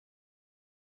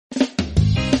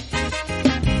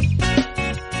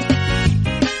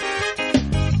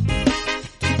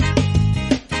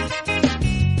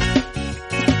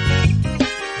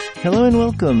and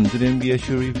welcome to the MBS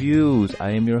Show Reviews.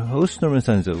 I am your host, Norman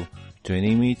Sanzo.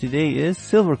 Joining me today is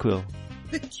Silver-Quill.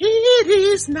 The kid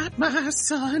is not my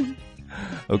son.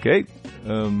 Okay.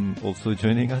 Also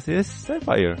joining us is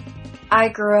Sapphire. I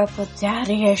grew up with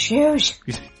daddy issues.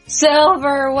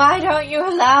 Silver, why don't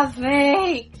you love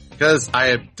me? Because I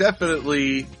am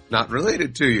definitely not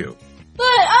related to you. But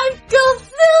Uncle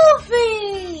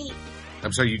Filthy!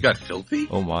 I'm sorry, you got filthy?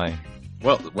 Oh my.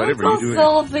 Well, whatever Uncle you do.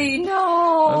 Filthy,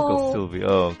 no! Uncle Sylvie.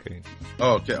 Oh, okay.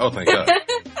 Oh, okay. Oh, thank God.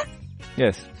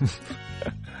 Yes.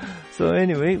 So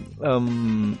anyway,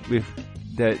 with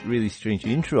that really strange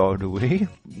intro out of the way,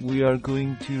 we are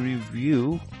going to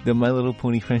review the My Little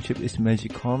Pony Friendship is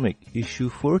Magic comic, issue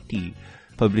 40,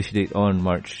 published date on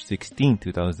March 16,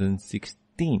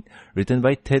 2016, written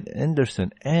by Ted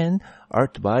Anderson and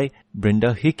art by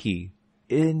Brenda Hickey.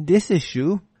 In this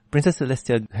issue, Princess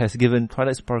Celestia has given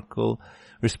Twilight Sparkle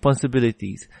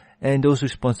responsibilities, and those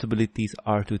responsibilities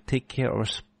are to take care of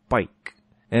Spike.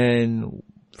 And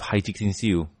hijinks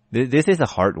ensue. This is a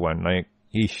hard one, like,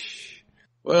 eesh.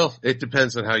 Well, it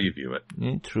depends on how you view it.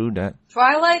 Yeah, true that.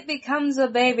 Twilight becomes a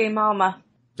baby mama.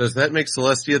 Does that make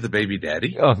Celestia the baby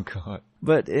daddy? Oh god.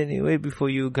 But anyway, before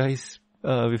you guys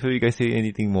say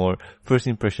anything more, first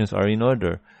impressions are in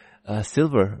order.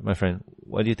 Silver, my friend,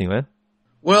 what do you think, man?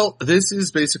 Well, this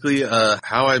is basically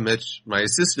How I Met My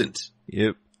Assistant.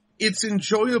 Yep. It's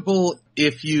enjoyable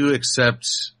if you accept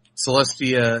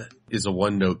Celestia is a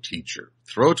one-note teacher.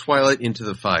 Throw Twilight into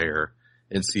the fire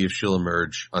and see if she'll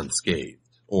emerge unscathed.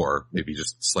 Or maybe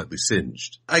just slightly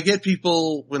singed. I get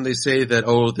people when they say that,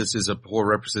 oh, this is a poor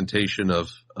representation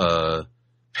of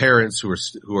parents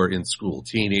who are in school,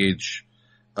 teenage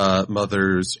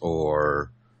mothers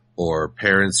or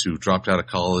parents who dropped out of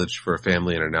college for a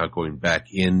family and are now going back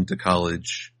into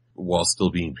college while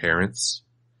still being parents.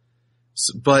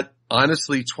 But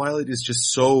honestly, Twilight is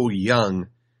just so young,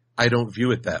 I don't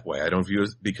view it that way. I don't view it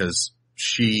because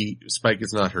Spike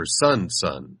is not her son's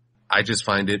son. I just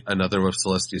find it another of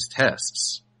Celestia's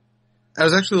tests. I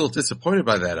was actually a little disappointed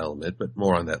by that element, but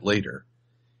more on that later.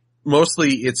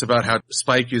 Mostly it's about how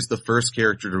Spike is the first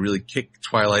character to really kick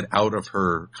Twilight out of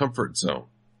her comfort zone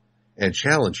and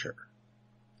challenge her.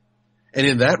 And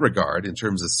in that regard, in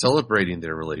terms of celebrating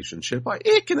their relationship,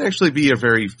 it can actually be a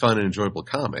very fun and enjoyable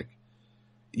comic.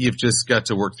 You've just got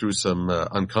to work through some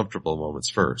uncomfortable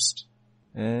moments first.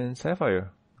 And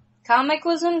Sapphire. Comic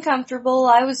was uncomfortable.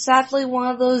 I was sadly one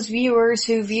of those viewers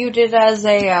who viewed it as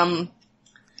a,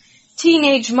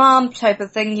 teenage mom type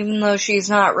of thing, even though she's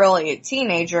not really a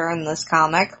teenager in this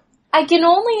comic. I can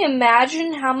only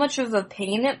imagine how much of a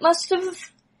pain it must have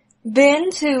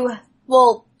been to,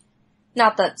 well,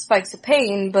 not that Spike's a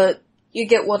pain, but you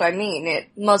get what I mean. It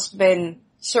must have been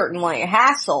certainly a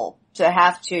hassle to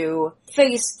have to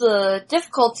face the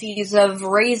difficulties of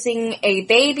raising a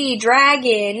baby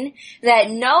dragon that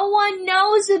no one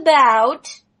knows about,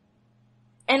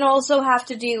 and also have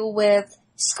to deal with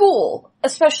school,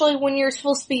 especially when you're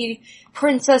supposed to be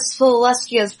Princess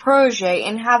Celestia's protege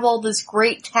and have all this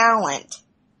great talent.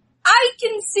 I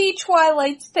can see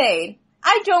Twilight's pain.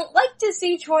 I don't like to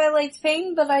see Twilight's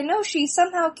pain, but I know she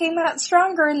somehow came out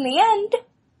stronger in the end,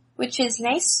 which is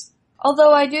nice.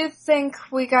 Although I do think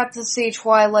we got to see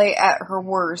Twilight at her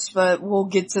worst, but we'll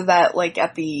get to that, like,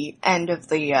 at the end of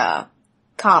the,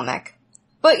 comic.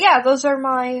 But yeah, those are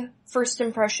my first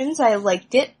impressions. I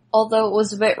liked it, although it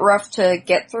was a bit rough to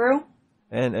get through.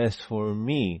 And as for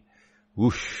me,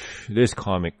 whoosh, this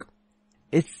comic,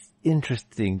 it's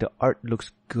interesting. The art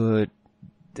looks good.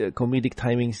 The comedic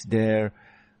timing's there.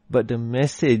 But the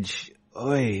message,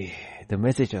 the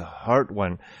message a hard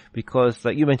one, because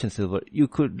like you mentioned, Silver, you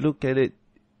could look at it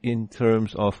in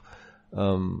terms of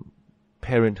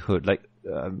parenthood, like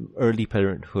early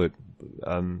parenthood.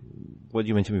 What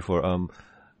you mentioned before,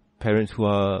 parents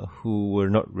who were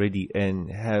not ready and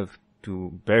have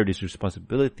to bear this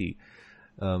responsibility.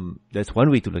 That's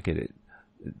one way to look at it.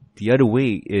 The other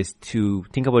way is to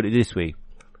think about it this way: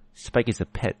 Spike is a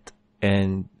pet,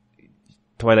 and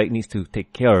Twilight needs to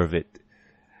take care of it.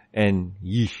 And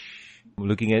yeesh,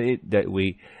 looking at it that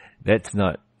way, that's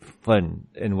not fun.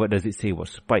 And what does it say about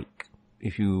Spike?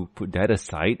 If you put that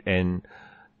aside and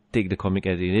take the comic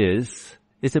as it is,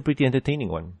 it's a pretty entertaining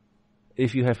one.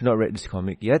 If you have not read this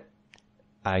comic yet,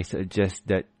 I suggest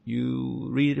that you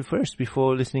read it first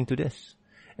before listening to this.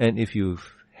 And if you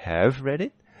have read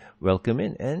it, welcome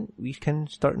in, and we can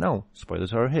start now.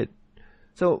 Spoilers are ahead.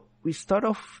 So, we start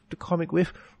off the comic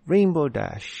with Rainbow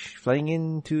Dash flying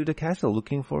into the castle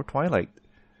looking for Twilight,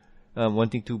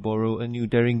 wanting to borrow a new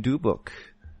Daring Do book.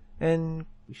 And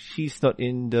she's not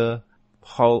in the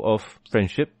Hall of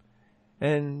Friendship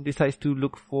and decides to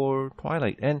look for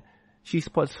Twilight. And she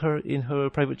spots her in her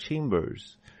private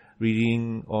chambers,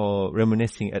 reading or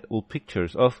reminiscing at old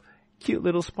pictures of cute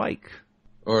little Spike.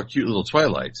 Or cute little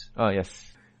Twilight. Ah,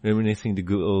 yes. Reminiscing the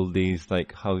good old days,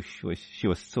 like how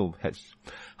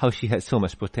how she had so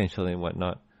much potential and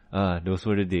whatnot. Ah, those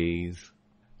were the days.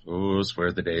 Those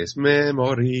were the days.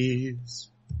 Memories.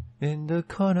 In the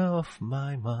corner of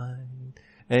my mind.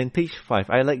 And page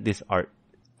 5, I like this art.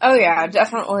 Oh yeah,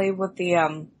 definitely with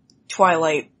the,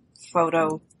 Twilight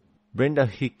photo. Brenda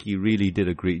Hickey really did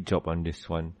a great job on this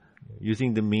one.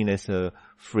 Using the mean as a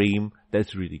frame,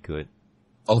 that's really good.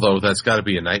 Although that's gotta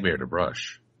be a nightmare to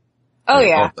brush. Oh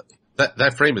yeah.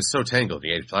 That frame is so tangled.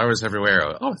 You get flowers everywhere.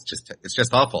 Oh, it's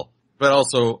just awful. But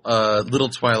also, little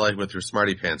Twilight with her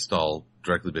Smarty Pants doll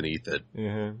directly beneath it.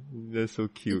 Yeah, that's so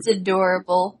cute. It's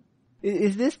adorable.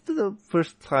 Is this the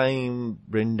first time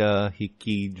Brenda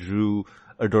Hickey drew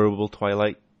adorable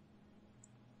Twilight?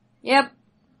 Yep.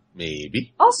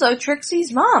 Maybe. Also,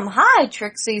 Trixie's mom. Hi,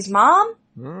 Trixie's mom.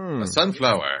 A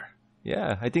sunflower.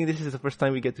 Yeah, I think this is the first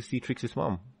time we get to see Trixie's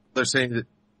mom. They're saying that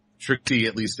Trixie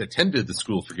at least attended the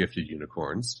school for gifted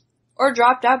unicorns. Or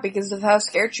dropped out because of how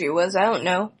scared she was. I don't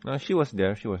know. No, she was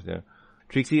there.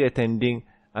 Trixie attending,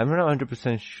 I'm not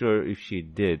 100% sure if she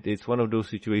did. It's one of those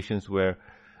situations where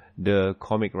the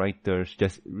comic writers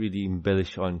just really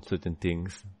embellish on certain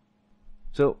things.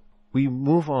 So, we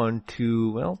move on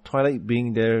to, well, Twilight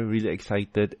being there, really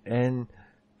excited, and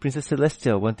Princess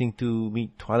Celestia wanting to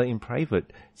meet Twilight in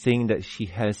private, saying that she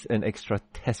has an extra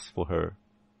test for her.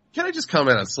 Can I just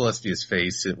comment on Celestia's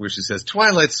face where she says,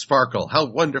 Twilight Sparkle, how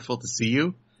wonderful to see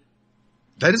you?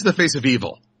 That is the face of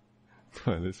evil.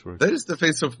 That is the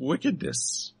face of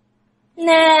wickedness.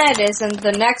 Nah, it isn't.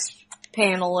 The next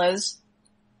panel is.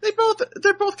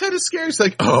 They're both kind of scary. It's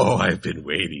like, oh, I've been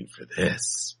waiting for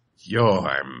this.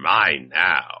 You're mine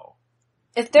now.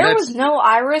 If there was no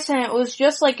iris and it was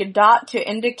just like a dot to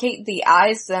indicate the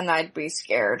eyes, then I'd be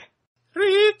scared.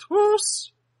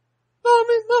 Ritus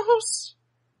Dominos.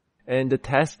 And the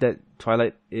task that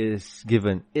Twilight is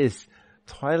given is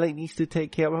Twilight needs to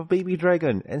take care of a baby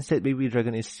dragon, and said baby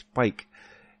dragon is Spike.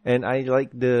 And I like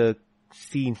the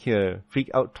scene here. Freak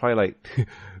out Twilight.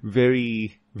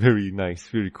 Very, very nice.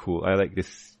 Very cool. I like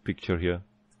this picture here.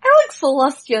 I like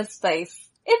Celestia's face.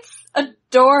 It's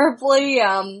adorably,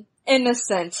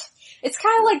 innocent. It's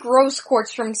kind of like Rose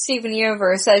Quartz from Steven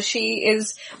Universe, as she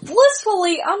is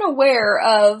blissfully unaware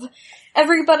of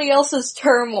everybody else's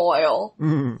turmoil.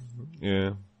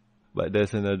 Yeah. But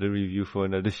that's another review for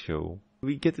another show.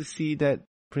 We get to see that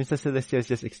Princess Celestia is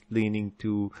just explaining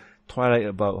to Twilight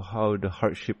about how the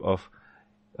hardship of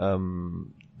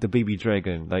the baby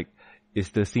dragon, like, it's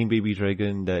the same baby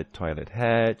dragon that Twilight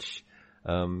hatched.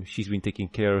 She's been taking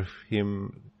care of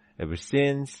him ever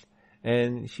since.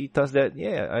 And she thought that,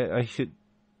 I should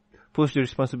push the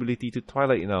responsibility to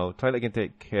Twilight now. Twilight can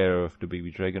take care of the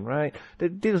baby dragon, right?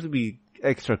 This will be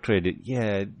extra credit.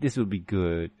 Yeah, this will be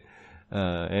good.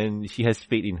 And she has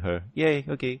faith in her. Yay,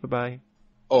 okay, bye-bye.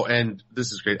 Oh, and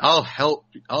this is great. I'll help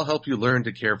you learn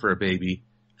to care for a baby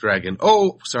dragon.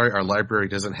 Oh, sorry, our library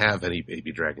doesn't have any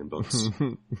baby dragon books.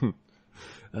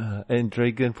 And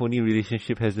dragon pony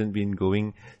relationship hasn't been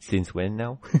going since when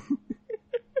now?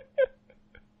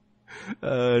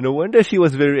 No wonder she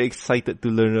was very excited to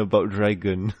learn about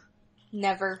dragon.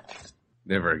 Never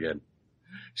again.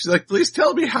 She's like, please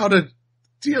tell me how to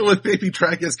deal with baby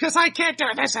dragons, cause I can't do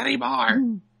this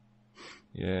anymore.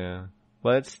 Yeah.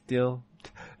 But still,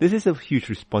 this is a huge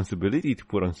responsibility to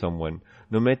put on someone.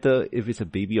 No matter if it's a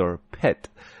baby or a pet.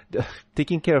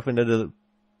 Taking care of another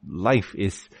life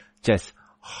is just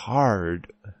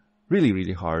hard. Really,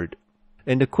 really hard.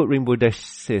 And the quote Rainbow Dash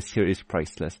says here is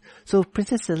priceless. So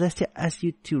Princess Celestia asked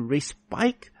you to raise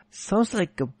Spike? Sounds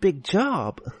like a big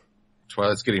job.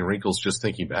 Twilight's getting wrinkles just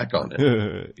thinking back on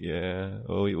it. Yeah.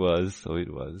 Oh, it was.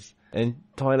 And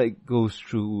Twilight goes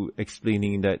through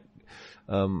explaining that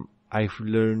I've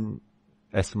learned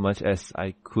as much as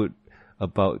I could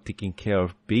about taking care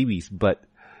of babies, but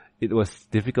it was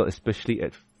difficult, especially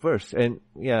at first. And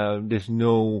yeah, there's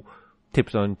no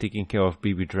tips on taking care of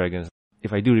baby dragons.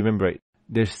 If I do remember it,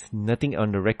 there's nothing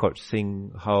on the record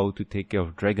saying how to take care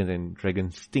of dragons and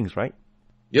dragon stings, right?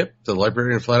 Yep, the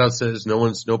librarian flat out says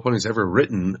no pony's ever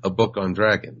written a book on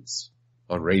dragons,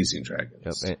 on raising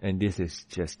dragons. Yep, and this is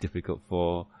just difficult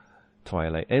for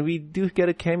Twilight. And we do get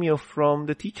a cameo from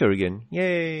the teacher again.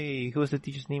 Yay! Who was the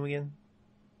teacher's name again?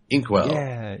 Inkwell.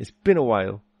 Yeah, it's been a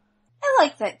while. I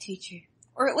like that teacher.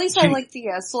 Or at least I like the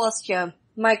Celestia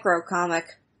micro comic.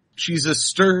 She's a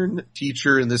stern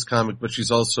teacher in this comic, but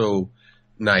she's also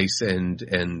nice and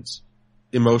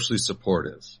emotionally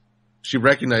supportive. She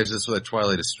recognizes that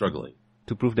Twilight is struggling.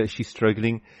 to prove that she's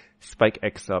struggling, Spike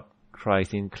acts up,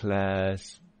 cries in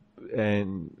class,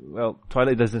 and, well,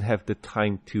 Twilight doesn't have the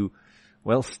time to,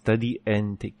 well, study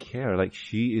and take care. Like,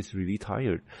 she is really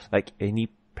tired. Like any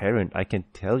parent, I can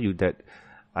tell you that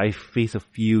I face a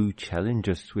few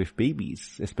challenges with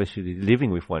babies, especially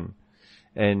living with one.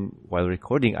 And while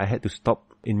recording, I had to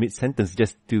stop in mid-sentence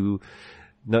just to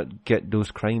not get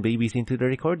those crying babies into the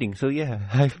recording. So yeah,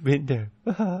 I've been there.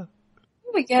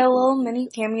 We get a little mini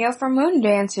cameo from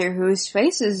Moondancer, whose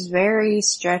face is very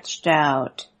stretched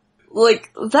out.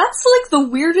 Like, that's like the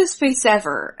weirdest face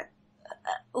ever.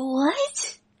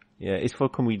 What? Yeah, it's for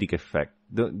comedic effect.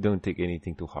 Don't take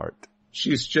anything to heart.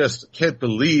 She's just can't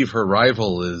believe her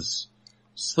rival is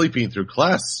sleeping through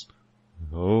class.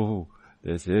 Oh,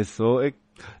 this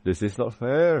is not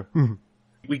fair.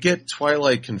 We get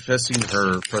Twilight confessing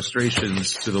her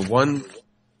frustrations to the one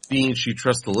being she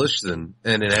trusts to listen,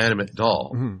 an inanimate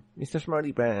doll. Mr.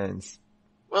 Smarty Pants.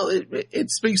 Well,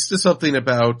 it speaks to something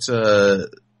about the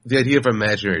idea of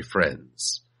imaginary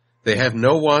friends. They have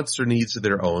no wants or needs of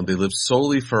their own. They live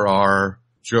solely for our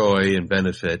joy and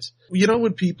benefit. You know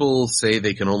when people say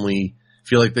they can only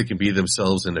feel like they can be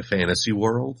themselves in a fantasy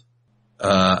world?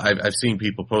 I've seen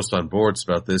people post on boards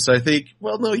about this. I think,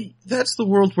 well, no, that's the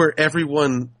world where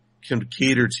everyone can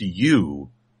cater to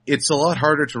you. It's a lot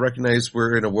harder to recognize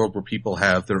we're in a world where people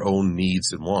have their own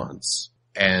needs and wants.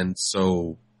 And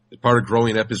so part of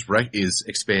growing up is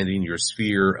expanding your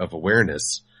sphere of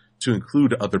awareness to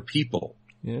include other people.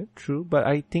 Yeah, true. But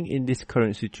I think in this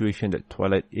current situation that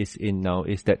Twilight is in now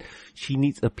is that she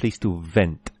needs a place to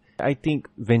vent. I think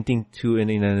venting to an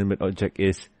inanimate object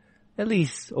is at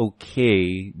least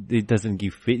okay. It doesn't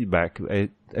give feedback.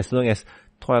 As long as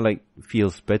Twilight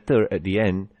feels better at the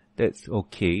end, that's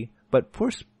okay. But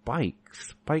poor Spike,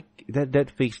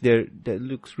 that face there, that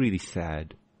looks really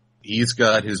sad. He's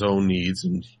got his own needs,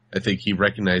 and I think he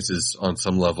recognizes on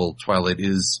some level Twilight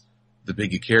is the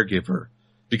bigger caregiver.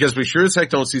 Because we sure as heck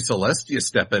don't see Celestia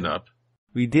stepping up.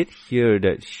 We did hear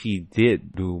that she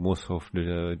did do most of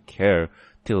the care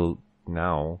till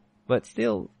now. But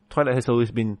still, Twilight has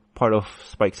always been part of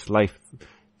Spike's life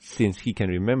since he can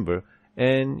remember.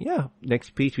 And yeah,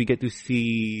 next page we get to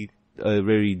see a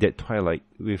very dead Twilight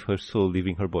with her soul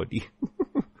leaving her body.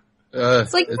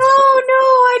 It's like, no,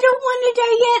 I don't want to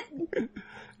die yet.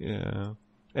 Yeah.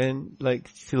 And like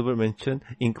Silver mentioned,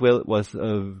 Inkwell was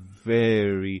a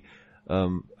very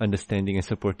understanding and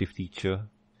supportive teacher.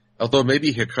 Although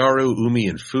maybe Hikaru, Umi,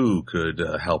 and Fu could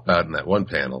help out in that one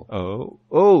panel.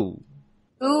 Oh.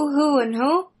 Who, and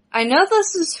who? I know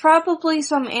this is probably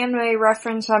some anime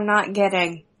reference I'm not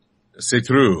getting. C'est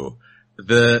true.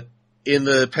 In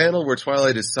the panel where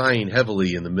Twilight is sighing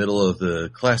heavily in the middle of the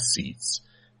class seats,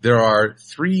 there are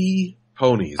 3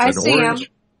 ponies, an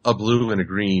orange, a blue, and a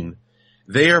green.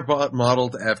 They are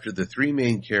modeled after the 3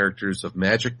 main characters of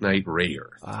Magic Knight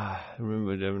Rayearth. I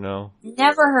remember them now.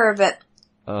 Never heard of it.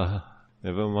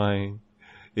 Never mind.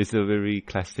 It's a very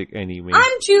classic anime.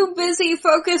 I'm too busy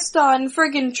focused on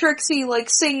friggin' Trixie, like,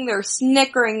 sitting there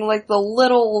snickering like the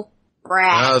little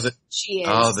brat she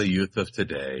is. The youth of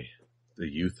today. The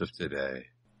youth of today.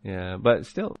 Yeah, but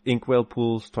still, Inkwell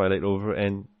pulls Twilight over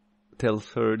and tells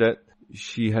her that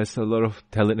she has a lot of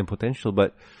talent and potential,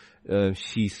 but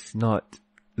she's not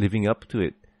living up to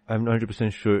it. I'm not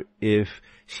 100% sure if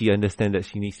she understands that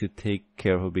she needs to take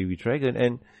care of her baby dragon,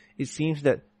 and it seems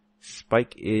that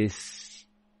Spike is,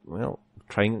 well,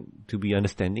 trying to be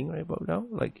understanding right about now.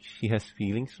 Like, she has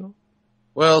feelings, so?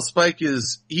 Well, Spike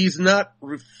he's not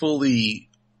fully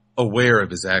aware of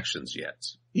his actions yet.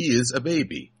 He is a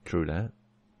baby. True that.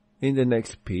 In the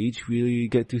next page, we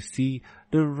get to see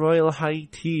the Royal High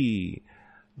Tea.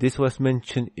 This was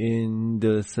mentioned in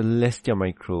the Celestia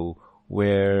Micro,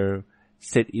 where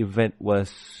said event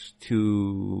was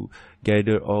to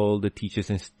gather all the teachers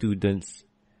and students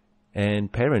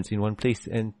and parents in one place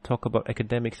and talk about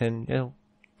academics and, you know,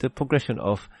 the progression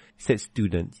of said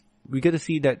students. We get to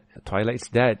see that Twilight's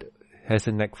dad has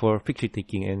a knack for picture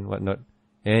taking and whatnot,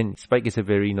 and Spike is a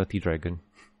very naughty dragon.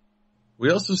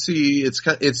 We also see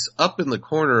it's up in the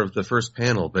corner of the first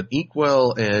panel, but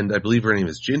Inkwell and I believe her name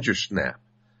is Ginger Snap,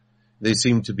 they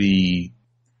seem to be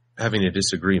having a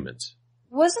disagreement.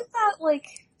 Wasn't that, like,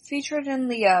 featured in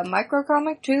the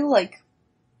microcomic too? Like,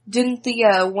 didn't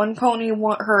the one pony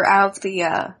want her out of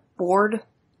the board?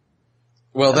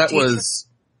 Well, that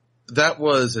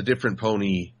was a different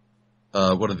pony.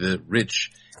 One of the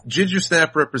rich. Ginger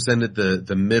Snap represented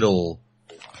the middle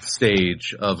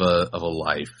stage of a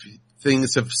life.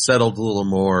 Things have settled a little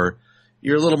more.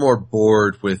 You're a little more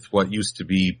bored with what used to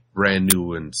be brand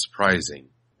new and surprising.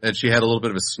 And she had a little bit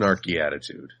of a snarky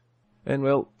attitude. And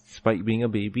well, Spike being a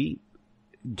baby,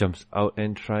 jumps out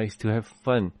and tries to have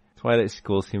fun. Twilight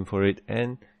scolds him for it,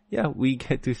 and yeah, we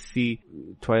get to see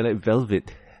Twilight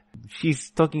Velvet. She's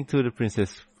talking to the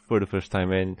princess for the first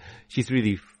time, and she's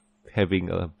really having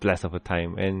a blast of a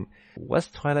time. And what's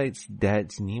Twilight's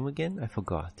dad's name again? I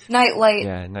forgot. Nightlight.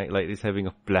 Yeah, Nightlight is having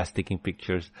a blast taking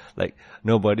pictures. Like,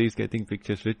 nobody's getting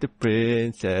pictures with the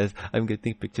princess. I'm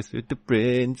getting pictures with the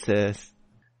princess.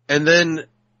 And then,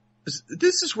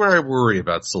 this is where I worry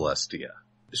about Celestia.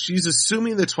 She's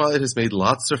assuming that Twilight has made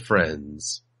lots of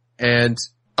friends, and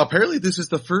apparently this is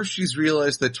the first she's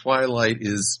realized that Twilight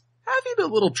is having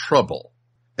a little trouble.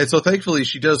 And so thankfully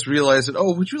she does realize that,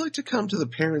 oh, would you like to come to the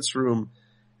parents' room?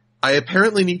 I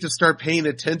apparently need to start paying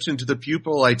attention to the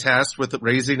pupil I tasked with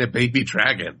raising a baby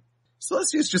dragon.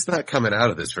 Celestia's just not coming out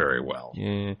of this very well.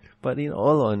 Yeah, but in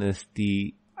all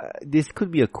honesty, this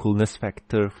could be a coolness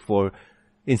factor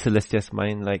in Celestia's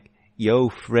mind, like, yo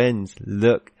friends,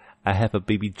 look, I have a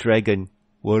baby dragon.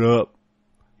 What up?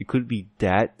 It could be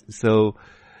that. So,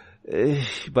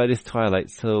 but it's Twilight,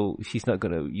 so she's not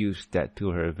gonna use that to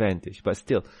her advantage. But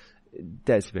still,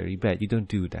 that's very bad. You don't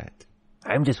do that.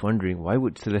 I'm just wondering, why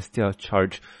would Celestia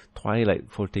charge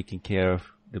Twilight for taking care of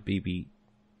the baby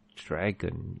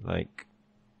dragon? Like,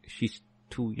 she's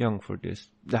too young for this.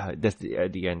 That's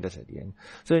at the end.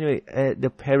 So anyway, at the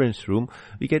parents' room,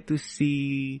 we get to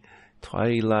see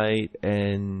Twilight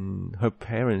and her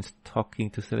parents talking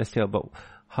to Celestia about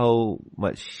how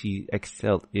much she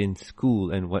excelled in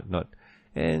school and whatnot,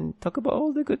 and talk about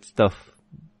all the good stuff,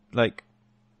 like,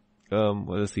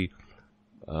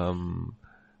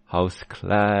 house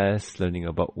class, learning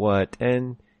about what,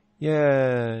 and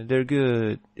yeah, they're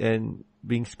good, and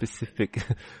being specific.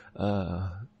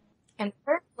 And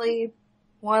thirdly,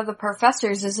 one of the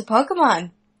professors is a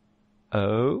Pokemon.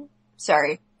 Oh?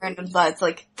 Sorry, random thoughts,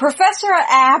 like, Professor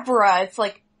Abra, it's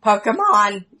like,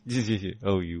 Pokemon.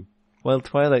 Oh, you. While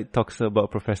Twilight talks about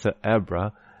Professor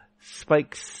Abra,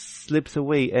 Spike slips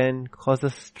away and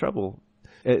causes trouble.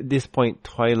 At this point,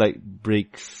 Twilight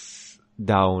breaks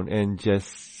down and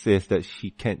just says that she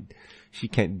can't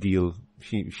deal.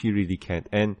 She really can't.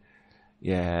 And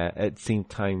yeah, at the same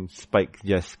time, Spike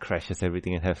just crashes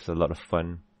everything and has a lot of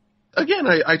fun. Again,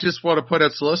 I just want to point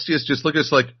out Celestia's just looking at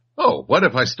us like, oh, what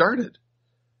have I started?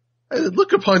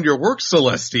 Look upon your work,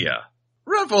 Celestia.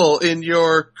 Revel in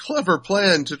your clever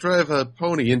plan to drive a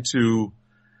pony into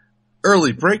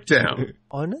early breakdown.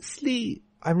 Honestly,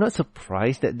 I'm not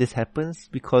surprised that this happens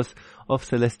because of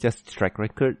Celestia's track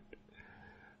record.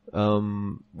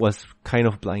 Was kind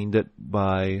of blinded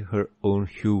by her own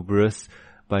hubris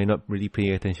by not really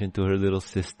paying attention to her little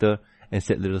sister, and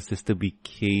said little sister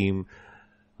became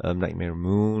Nightmare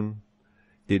Moon.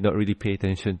 Did not really pay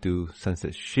attention to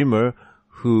Sunset Shimmer,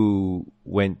 who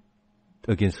went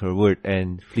against her word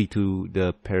and flee to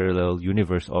the parallel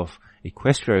universe of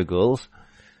Equestria Girls.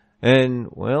 And,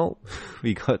 well,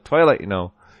 we got Twilight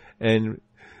now. And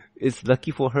it's lucky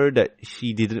for her that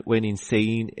she didn't went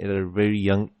insane at a very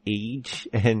young age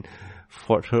and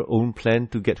fought her own plan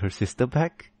to get her sister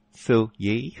back. So,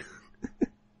 yay.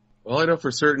 All I know for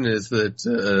certain is that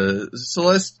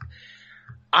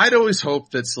I'd always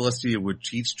hoped that Celestia would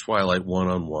teach Twilight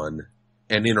one-on-one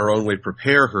and in her own way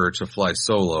prepare her to fly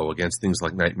solo against things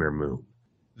like Nightmare Moon.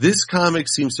 This comic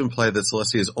seems to imply that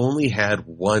Celestia has only had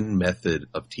one method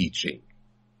of teaching,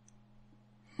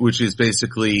 which is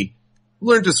basically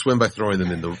learn to swim by throwing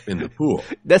them in the pool.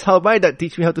 That's how my dad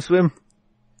teach me how to swim.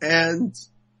 And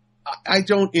I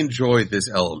don't enjoy this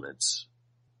element.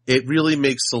 It really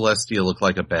makes Celestia look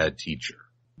like a bad teacher.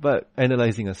 But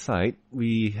analyzing aside,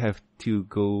 we have to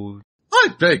go... I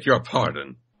beg your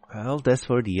pardon. Well, that's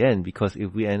for the end, because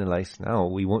if we analyze now,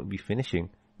 we won't be finishing.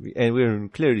 And we're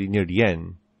clearly near the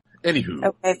end. Anywho.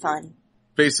 Okay, fine.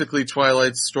 Basically,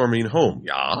 Twilight's storming home,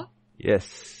 yeah?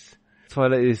 Yes.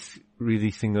 Twilight is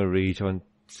releasing a rage on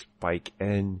Spike,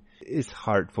 and it's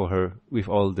hard for her with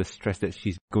all the stress that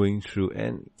she's going through,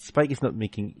 and Spike is not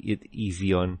making it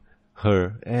easy on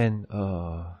her, and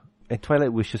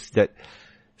Twilight wishes that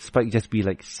Spike just be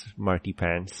like Smarty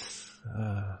Pants.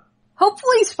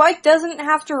 Hopefully Spike doesn't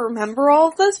have to remember all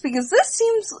of this, because this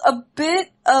seems a bit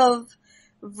of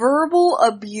verbal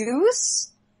abuse.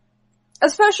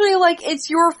 Especially like,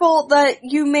 it's your fault that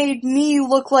you made me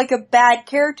look like a bad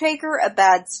caretaker, a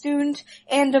bad student,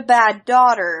 and a bad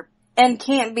daughter, and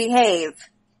can't behave.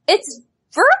 It's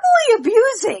verbally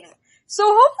abusing. So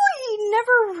hopefully he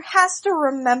never has to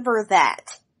remember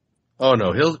that. Oh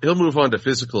no, he'll move on to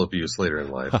physical abuse later in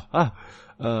life.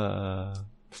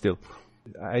 Still,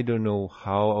 I don't know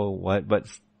how or what, but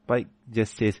Spike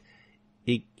just says,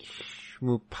 "Ik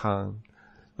shmupang,"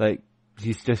 like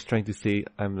he's just trying to say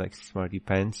I'm like Smarty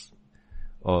Pants,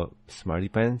 or smarty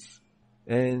pants.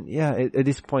 And yeah, at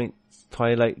this point,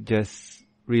 Twilight just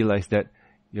realized that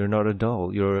you're not a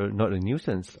doll. You're not a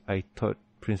nuisance. I thought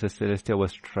Princess Celestia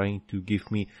was trying to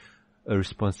give me a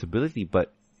responsibility,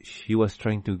 but she was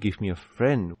trying to give me a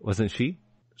friend, wasn't she?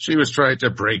 She was trying to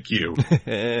break you.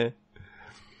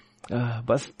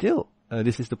 But still,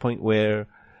 this is the point where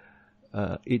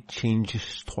it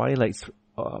changes Twilight's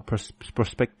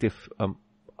perspective.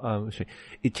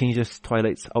 It changes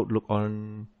Twilight's outlook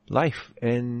on life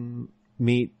and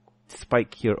made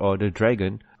Spike here, or the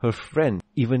dragon, her friend.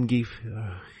 Even gave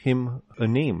him a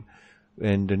name,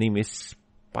 and the name is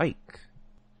Spike.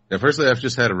 Now, firstly, I've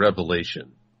just had a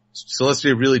revelation.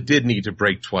 Celestia really did need to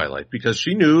break Twilight, because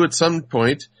she knew at some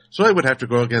point Twilight would have to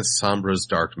go against Sombra's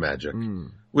dark magic,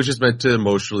 which is meant to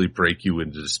emotionally break you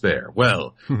into despair.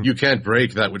 Well, you can't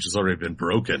break that which has already been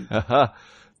broken.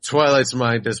 Twilight's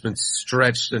mind has been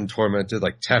stretched and tormented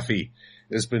like taffy.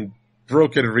 It has been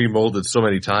broken and remolded so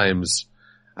many times.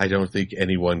 I don't think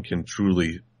anyone can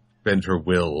truly bend her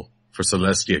will, for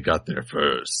Celestia got there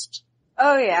first.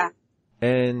 Oh, yeah.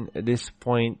 And at this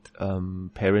point,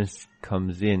 parents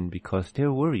comes in because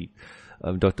they're worried.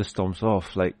 Doctor storms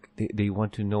off, like they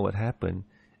want to know what happened.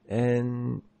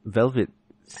 And Velvet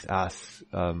asks,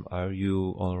 are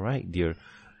you alright, dear?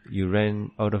 You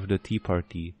ran out of the tea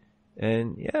party.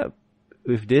 And yeah,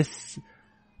 with this,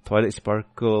 Twilight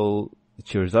Sparkle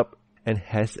cheers up and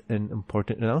has an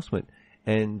important announcement.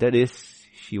 And that is,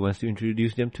 she wants to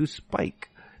introduce them to Spike,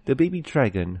 the baby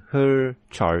dragon, her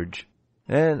charge.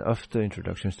 And after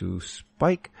introductions to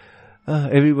Spike,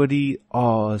 everybody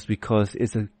awes because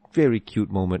it's a very cute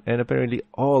moment. And apparently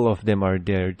all of them are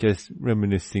there just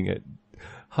reminiscing at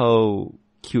how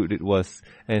cute it was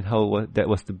and how that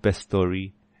was the best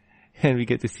story. And we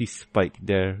get to see Spike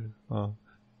there,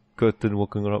 curtain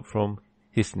walking up from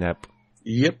his nap.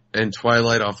 Yep, and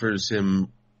Twilight offers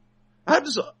him... How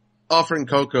does offering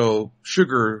Cocoa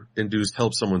sugar-induced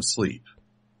help someone sleep?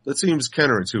 That seems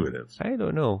counterintuitive. I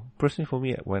don't know. Personally for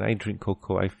me, when I drink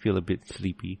cocoa, I feel a bit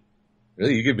sleepy.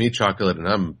 Really? You give me chocolate and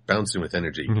I'm bouncing with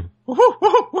energy.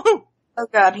 Oh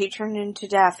god, he turned into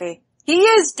Daffy. He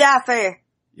is Daffy!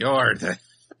 You're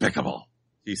despicable,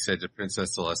 he said to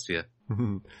Princess Celestia.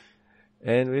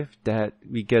 And with that,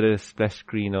 we get a splash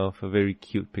screen of a very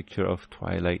cute picture of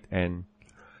Twilight and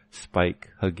Spike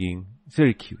hugging. It's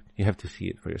very cute. You have to see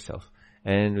it for yourself.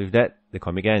 And with that, the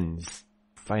comic ends.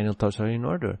 Final thoughts are in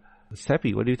order.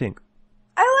 Seppi, what do you think?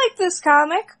 I like this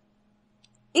comic.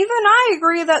 Even I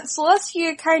agree that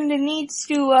Celestia kinda needs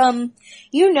to,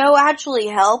 actually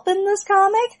help in this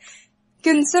comic,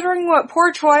 considering what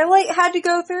poor Twilight had to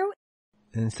go through.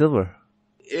 And Silver?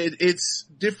 It's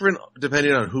different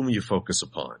depending on whom you focus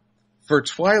upon. For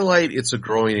Twilight, it's a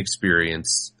growing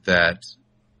experience that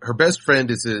her best friend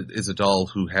is a doll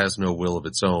who has no will of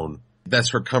its own. That's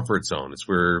her comfort zone. It's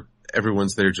where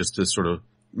everyone's there just to sort of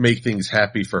make things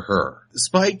happy for her.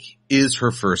 Spike is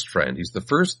her first friend. He's the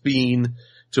first being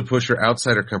to push her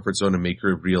outside her comfort zone and make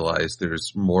her realize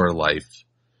there's more life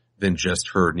than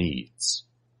just her needs.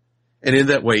 And in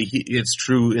that way, it's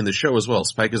true in the show as well.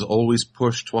 Spike has always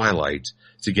pushed Twilight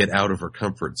to get out of her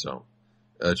comfort zone,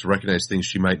 to recognize things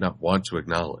she might not want to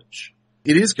acknowledge.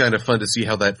 It is kind of fun to see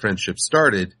how that friendship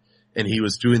started, and he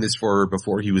was doing this for her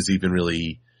before he was even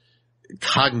really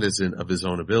cognizant of his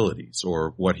own abilities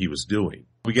or what he was doing.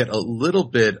 We get a little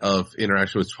bit of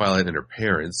interaction with Twilight and her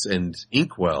parents, and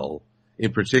Inkwell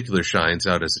in particular shines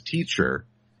out as a teacher.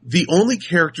 The only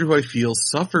character who I feel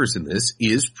suffers in this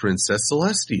is Princess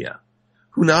Celestia,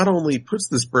 who not only puts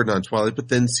this burden on Twilight, but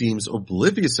then seems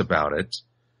oblivious about it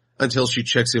until she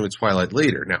checks in with Twilight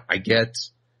later. Now, I get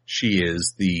she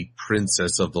is the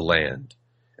princess of the land,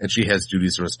 and she has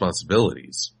duties and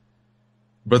responsibilities.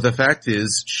 But the fact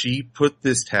is, she put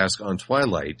this task on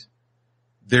Twilight.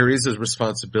 There is a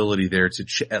responsibility there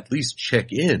to at least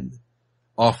check in,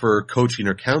 offer coaching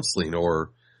or counseling,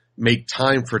 or make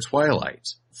time for Twilight.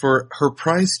 For her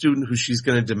prize student who she's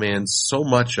going to demand so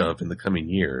much of in the coming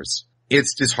years,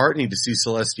 it's disheartening to see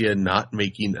Celestia not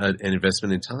making an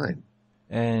investment in time.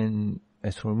 And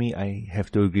as for me, I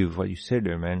have to agree with what you said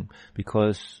there, man,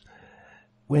 because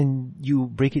when you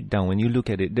break it down, when you look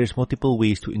at it, there's multiple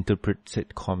ways to interpret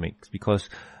said comics, because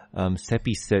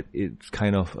Seppi said it's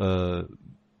kind of a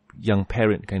young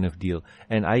parent kind of deal,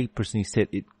 and I personally said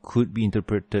it could be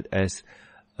interpreted as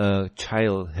a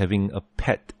child having a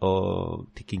pet or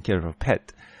taking care of a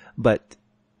pet. But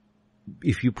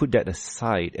if you put that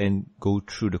aside and go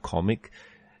through the comic,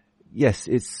 yes,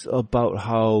 it's about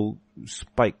how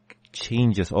Spike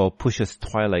changes or pushes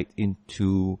Twilight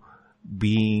into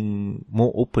being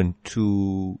more open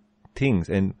to things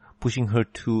and pushing her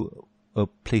to a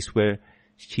place where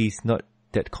she's not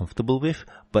that comfortable with,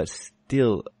 but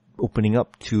still opening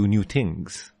up to new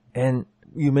things. And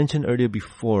you mentioned earlier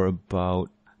before about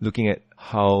looking at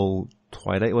how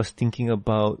Twilight was thinking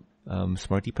about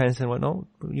Smarty Pants and whatnot.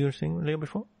 You were saying earlier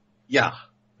before? Yeah.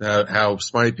 How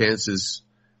Smarty Pants is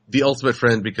the ultimate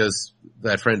friend because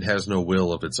that friend has no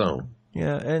will of its own.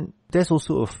 Yeah, and there's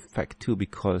also a fact too,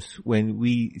 because when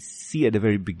we see at the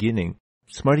very beginning,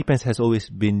 Smarty Pants has always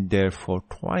been there for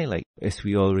Twilight. As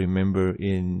we all remember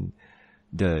in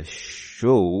the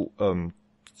show,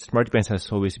 Smarty Pants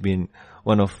has always been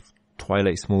one of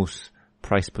Twilight's most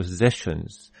prized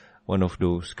possessions. One of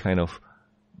those kind of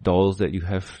dolls that you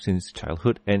have since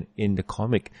childhood. And in the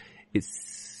comic, it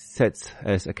sets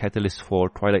as a catalyst for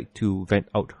Twilight to vent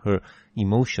out her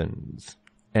emotions.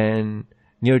 And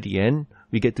near the end,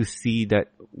 we get to see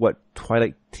that what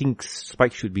Twilight thinks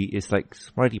Spike should be is like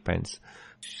Smarty Pants.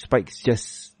 Spike's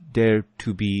just there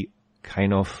to be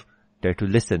kind of there to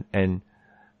listen and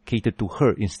cater to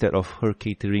her instead of her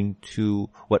catering to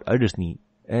what others need.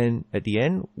 And at the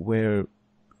end, where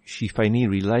she finally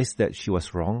realized that she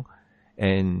was wrong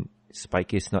and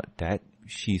Spike is not that,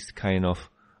 she's kind of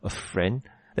a friend.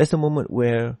 That's the moment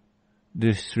where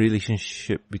this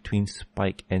relationship between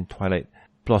Spike and Twilight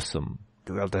blossom.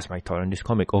 Well, that's my thought on this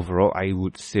comic. Overall, I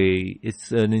would say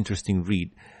it's an interesting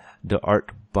read. The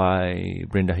art by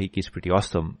Brenda Hickey is pretty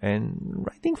awesome. And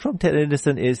writing from Ted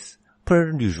Anderson is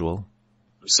per usual.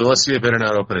 Celestia better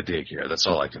not open a daycare. That's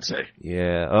all I can say.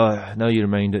 Yeah. Now you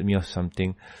reminded me of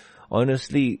something.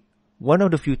 Honestly, one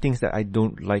of the few things that I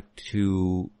don't like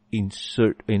to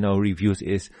insert in our reviews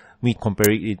is me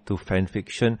comparing it to fan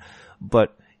fiction.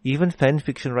 But even fan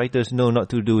fiction writers know not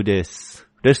to do this.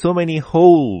 There's so many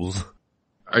holes.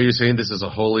 Are you saying this is a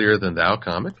holier than thou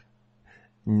comic?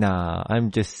 Nah,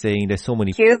 I'm just saying there's so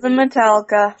many... Cue the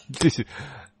Metallica.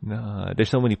 Nah, there's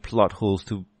so many plot holes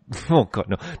to... Oh god,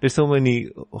 no. There's so many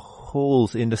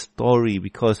holes in the story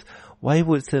because why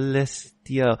would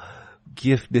Celestia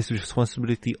give this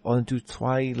responsibility onto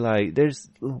Twilight? There's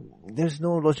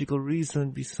no logical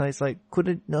reason besides like,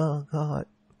 couldn't... No, god.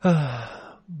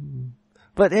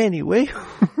 But anyway...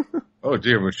 Oh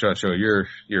dear, Muchacho, you're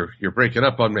breaking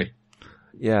up on me.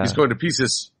 Yeah. He's going to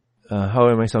pieces. How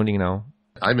am I sounding now?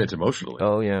 I meant emotionally.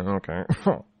 Oh yeah, okay.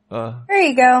 There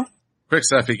you go. Quick,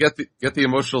 Sappy, get the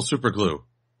emotional super glue.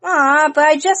 But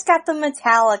I just got the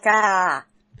Metallica.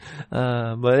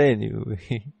 But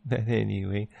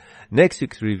anyway, next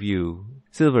week's review.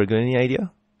 Silver, got any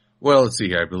idea? Well, let's see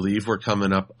here. I believe we're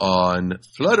coming up on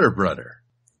Flutter Brudder.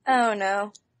 Oh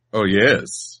no. Oh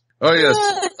yes. Oh yes.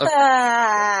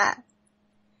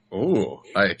 Oh,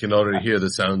 I can already hear the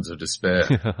sounds of despair.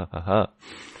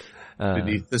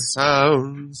 Beneath the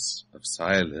sounds of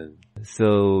silence.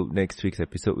 So next week's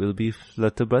episode will be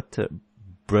Flutter Brudder.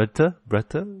 Brudder?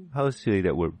 How do you say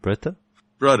that word? Brudder?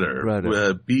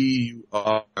 Brudder. B-U-R-D-D-E-R.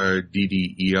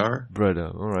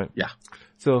 Brudder, alright. Yeah.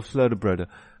 So Flutter Brudder,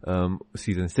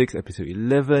 season 6, episode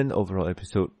 11, overall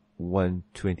episode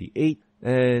 128,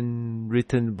 and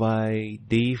written by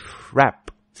Dave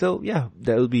Rapp. So yeah,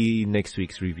 that will be next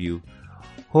week's review.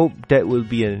 Hope that will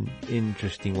be an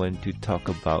interesting one to talk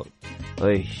about.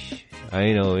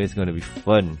 I know, it's gonna be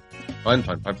fun. Fun.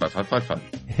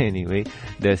 Anyway,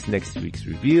 that's next week's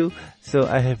review. So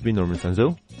I have been Norman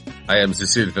Sanzo. I am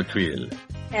Silver-Quill.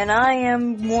 And I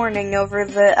am mourning over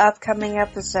the upcoming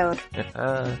episode.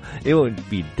 It won't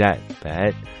be that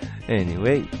bad.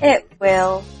 Anyway. It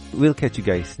will. We'll catch you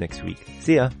guys next week.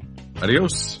 See ya.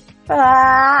 Adios.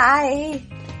 Bye.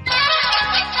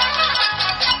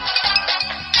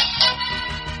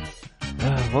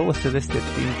 What was Celestia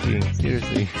thinking?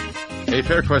 Seriously. A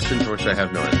fair question for which I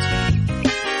have no answer.